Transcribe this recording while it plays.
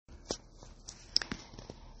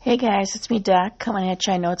Hey guys, it's me Doc coming at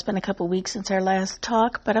you. I know it's been a couple weeks since our last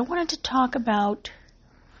talk, but I wanted to talk about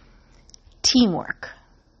teamwork.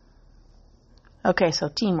 Okay, so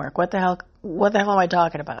teamwork. What the hell am I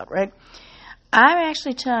talking about, right? I'm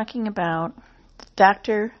actually talking about the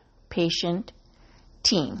doctor-patient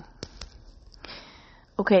team.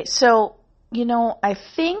 Okay, so, I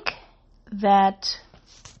think that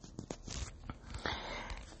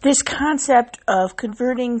this concept of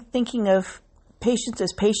thinking of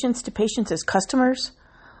patients to patients as customers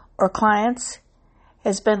or clients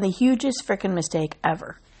has been the hugest freaking mistake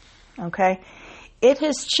ever. Okay? It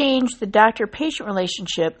has changed the doctor-patient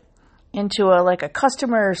relationship into a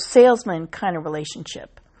customer-salesman kind of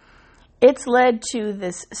relationship. It's led to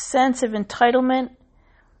this sense of entitlement,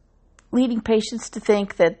 leading patients to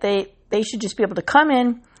think that they should just be able to come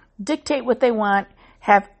in, dictate what they want,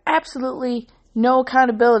 have absolutely no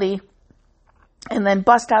accountability, and then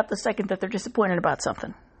bust out the second that they're disappointed about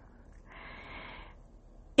something.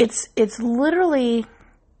 It's literally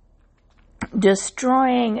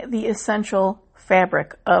destroying the essential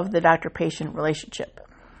fabric of the doctor-patient relationship.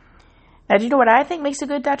 Now, do you know what I think makes a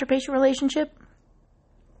good doctor-patient relationship?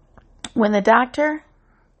 When the doctor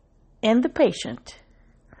and the patient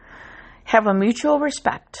have a mutual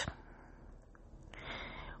respect.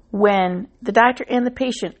 When the doctor and the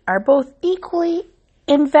patient are both equally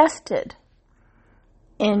invested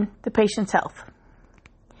in the patient's health.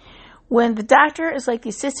 When the doctor is like the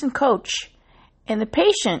assistant coach and the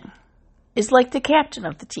patient is like the captain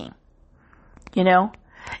of the team.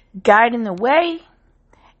 Guiding the way,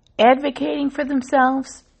 advocating for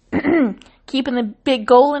themselves, keeping the big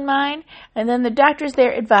goal in mind, and then the doctor's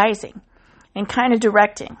there advising and kind of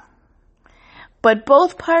directing. But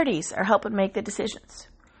both parties are helping make the decisions.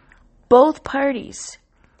 Both parties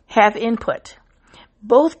have input.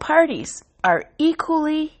 Both parties are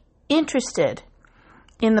equally interested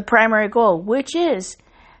in the primary goal, which is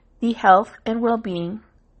the health and well-being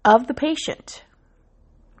of the patient.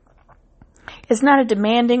 It's not a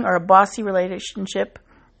demanding or a bossy relationship.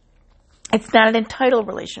 It's not an entitled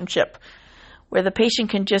relationship where the patient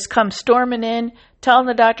can just come storming in, telling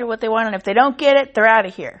the doctor what they want, and if they don't get it, they're out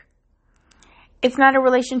of here. It's not a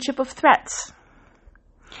relationship of threats.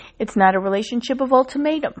 It's not a relationship of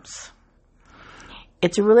ultimatums.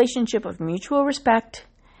 It's a relationship of mutual respect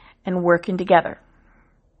and working together.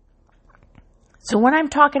 So when I'm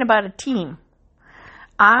talking about a team,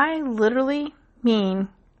 I literally mean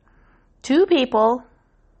two people,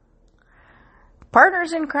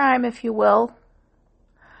 partners in crime, if you will,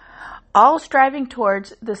 all striving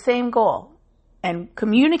towards the same goal and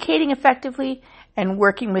communicating effectively and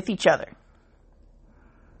working with each other.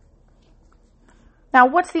 Now,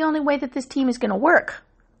 what's the only way that this team is going to work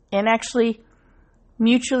and actually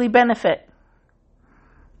mutually benefit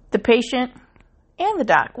the patient and the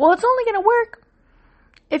doc? Well, it's only going to work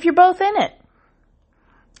if you're both in it.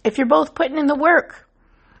 If you're both putting in the work.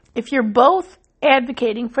 If you're both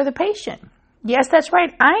advocating for the patient. Yes, that's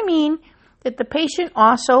right. I mean that the patient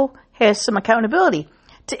also has some accountability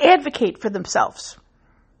to advocate for themselves.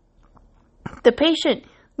 The patient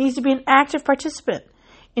needs to be an active participant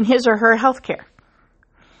in his or her health care.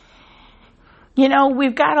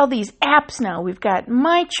 We've got all these apps now. We've got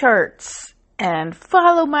My Charts and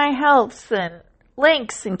Follow My Health and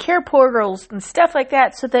links and care portals and stuff like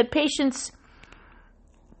that so that patients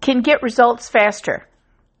can get results faster.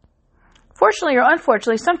 Fortunately or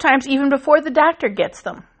unfortunately, sometimes even before the doctor gets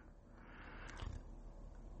them.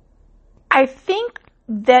 I think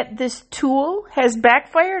that this tool has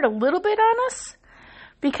backfired a little bit on us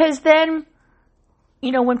because then,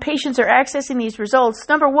 when patients are accessing these results,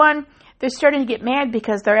 number one, they're starting to get mad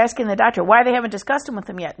because they're asking the doctor why they haven't discussed them with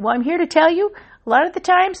them yet. Well, I'm here to tell you, a lot of the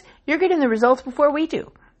times, you're getting the results before we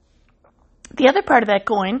do. The other part of that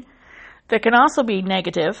coin that can also be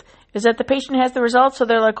negative is that the patient has the results, so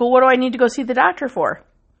they're like, well, what do I need to go see the doctor for?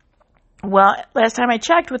 Well, last time I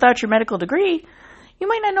checked, without your medical degree, you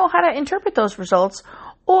might not know how to interpret those results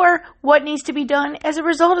or what needs to be done as a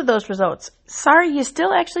result of those results. Sorry, you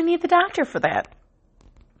still actually need the doctor for that.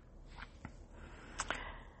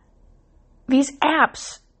 These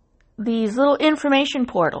apps, these little information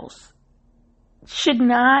portals, should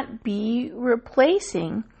not be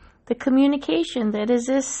replacing the communication that is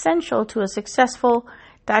essential to a successful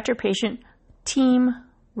doctor-patient team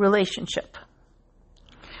relationship.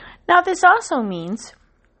 Now, this also means,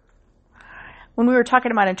 when we were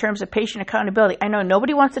talking about in terms of patient accountability, I know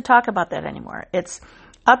nobody wants to talk about that anymore. It's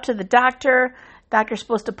up to the doctor. Doctor's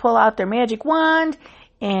supposed to pull out their magic wand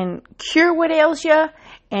and cure what ails you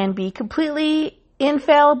and be completely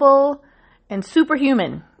infallible and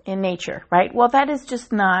superhuman in nature, right? Well, that is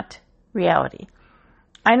just not reality.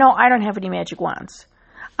 I know I don't have any magic wands.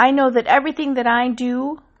 I know that everything that I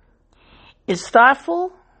do is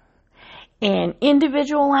thoughtful and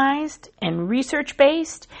individualized and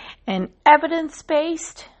research-based and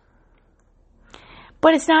evidence-based,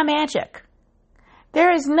 but it's not magic.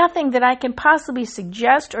 There is nothing that I can possibly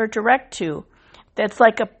suggest or direct to that's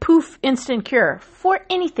like a poof instant cure for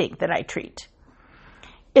anything that I treat.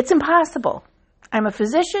 It's impossible. I'm a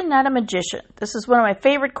physician, not a magician. This is one of my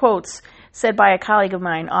favorite quotes said by a colleague of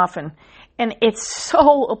mine often. And it's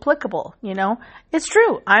so applicable, you know. It's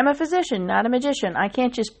true. I'm a physician, not a magician. I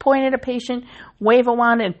can't just point at a patient, wave a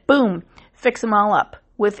wand, and boom, fix them all up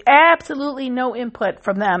with absolutely no input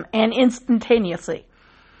from them and instantaneously.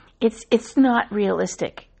 It's not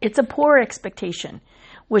realistic. It's a poor expectation,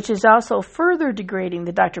 which is also further degrading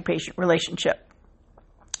the doctor-patient relationship.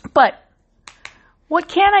 But what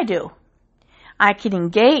can I do? I can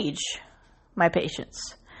engage my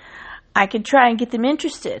patients. I can try and get them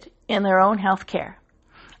interested in their own health care.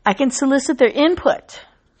 I can solicit their input.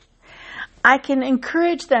 I can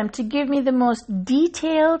encourage them to give me the most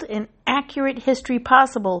detailed and accurate history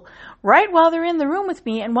possible right while they're in the room with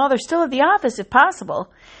me and while they're still at the office if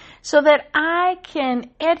possible, so that I can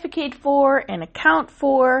advocate for and account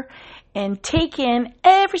for and take in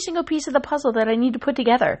every single piece of the puzzle that I need to put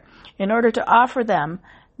together in order to offer them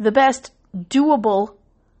the best doable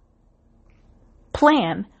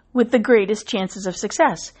plan with the greatest chances of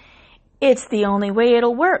success. It's the only way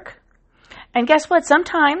it'll work. And guess what?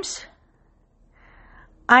 Sometimes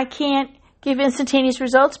I can't give instantaneous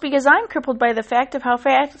results because I'm crippled by the fact of how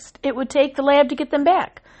fast it would take the lab to get them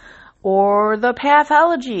back, or the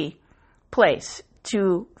pathology place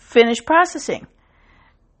to finish processing.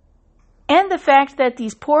 And the fact that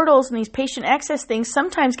these portals and these patient access things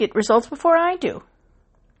sometimes get results before I do.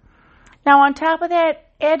 Now, on top of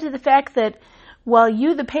that, add to the fact that while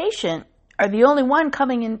you, the patient, are the only one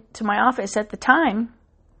coming into my office at the time,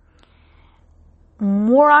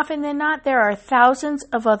 more often than not, there are thousands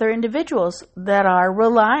of other individuals that are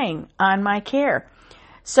relying on my care.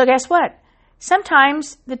 So guess what?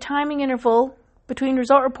 Sometimes the timing interval between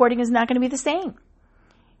result reporting is not going to be the same.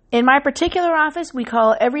 In my particular office, we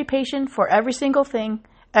call every patient for every single thing,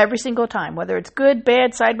 every single time, whether it's good,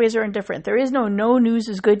 bad, sideways, or indifferent. There is no news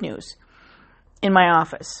is good news in my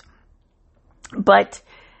office. But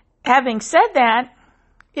having said that,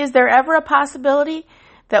 is there ever a possibility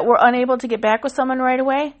that we're unable to get back with someone right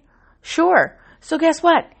away? Sure. So guess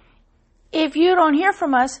what? If you don't hear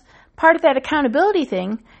from us, part of that accountability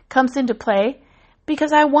thing comes into play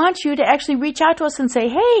because I want you to actually reach out to us and say,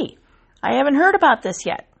 hey, I haven't heard about this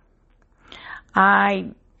yet.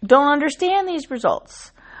 I don't understand these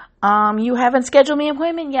results. You haven't scheduled me an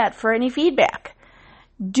appointment yet for any feedback.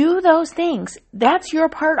 Do those things. That's your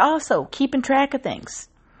part also, keeping track of things.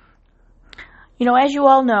 You know, as you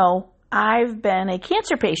all know, I've been a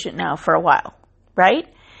cancer patient now for a while, right?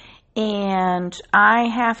 And I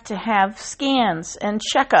have to have scans and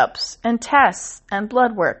checkups and tests and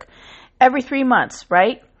blood work every 3 months,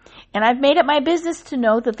 right? And I've made it my business to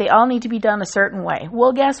know that they all need to be done a certain way.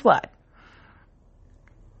 Well, guess what?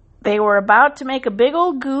 They were about to make a big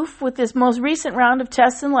old goof with this most recent round of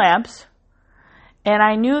tests and labs, and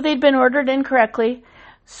I knew they'd been ordered incorrectly.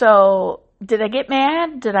 So did I get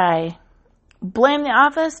mad? Did I blame the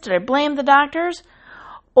office? Did I blame the doctors?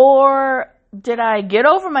 Or did I get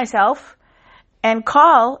over myself and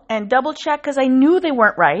call and double check because I knew they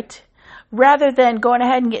weren't right, rather than going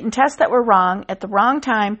ahead and getting tests that were wrong at the wrong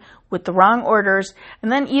time with the wrong orders,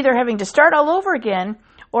 and then either having to start all over again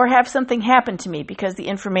or have something happen to me because the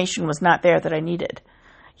information was not there that I needed?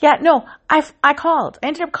 Yeah, no, I called. I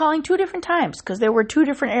ended up calling 2 different times because there were 2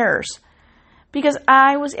 different errors. Because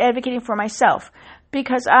I was advocating for myself.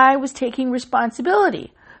 Because I was taking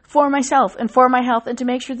responsibility for myself and for my health and to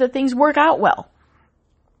make sure that things work out well.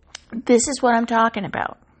 This is what I'm talking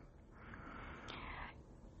about.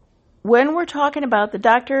 When we're talking about the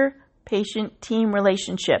doctor-patient team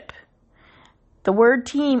relationship, the word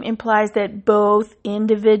team implies that both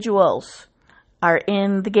individuals are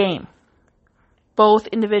in the game. Both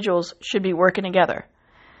individuals should be working together.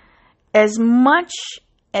 As much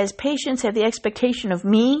as patients have the expectation of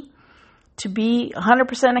me to be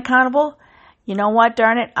 100% accountable, you know what,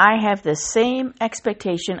 darn it, I have the same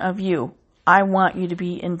expectation of you. I want you to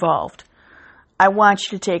be involved. I want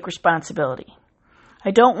you to take responsibility.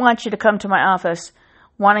 I don't want you to come to my office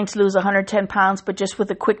wanting to lose 110 pounds, but just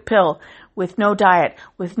with a quick pill, with no diet,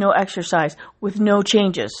 with no exercise, with no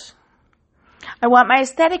changes. I want my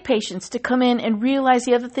aesthetic patients to come in and realize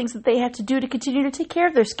the other things that they have to do to continue to take care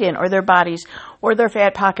of their skin or their bodies or their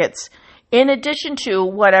fat pockets, in addition to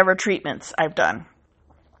whatever treatments I've done.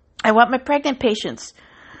 I want my pregnant patients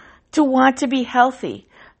to want to be healthy,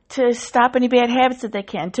 to stop any bad habits that they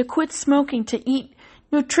can, to quit smoking, to eat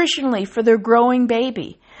nutritionally for their growing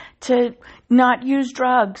baby, to not use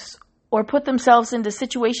drugs or put themselves into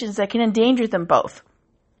situations that can endanger them both.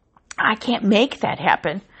 I can't make that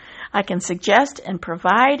happen. I can suggest and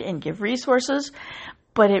provide and give resources,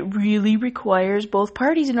 but it really requires both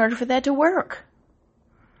parties in order for that to work.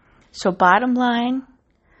 So bottom line,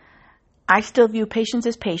 I still view patients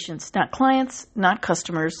as patients, not clients, not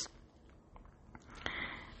customers.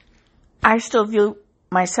 I still view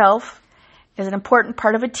myself as an important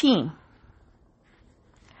part of a team.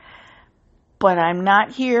 But I'm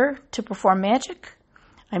not here to perform magic.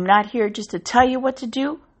 I'm not here just to tell you what to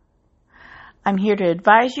do. I'm here to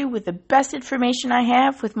advise you with the best information I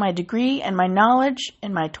have with my degree and my knowledge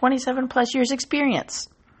and my 27 plus years experience.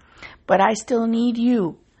 But I still need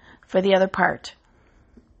you for the other part.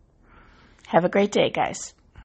 Have a great day, guys.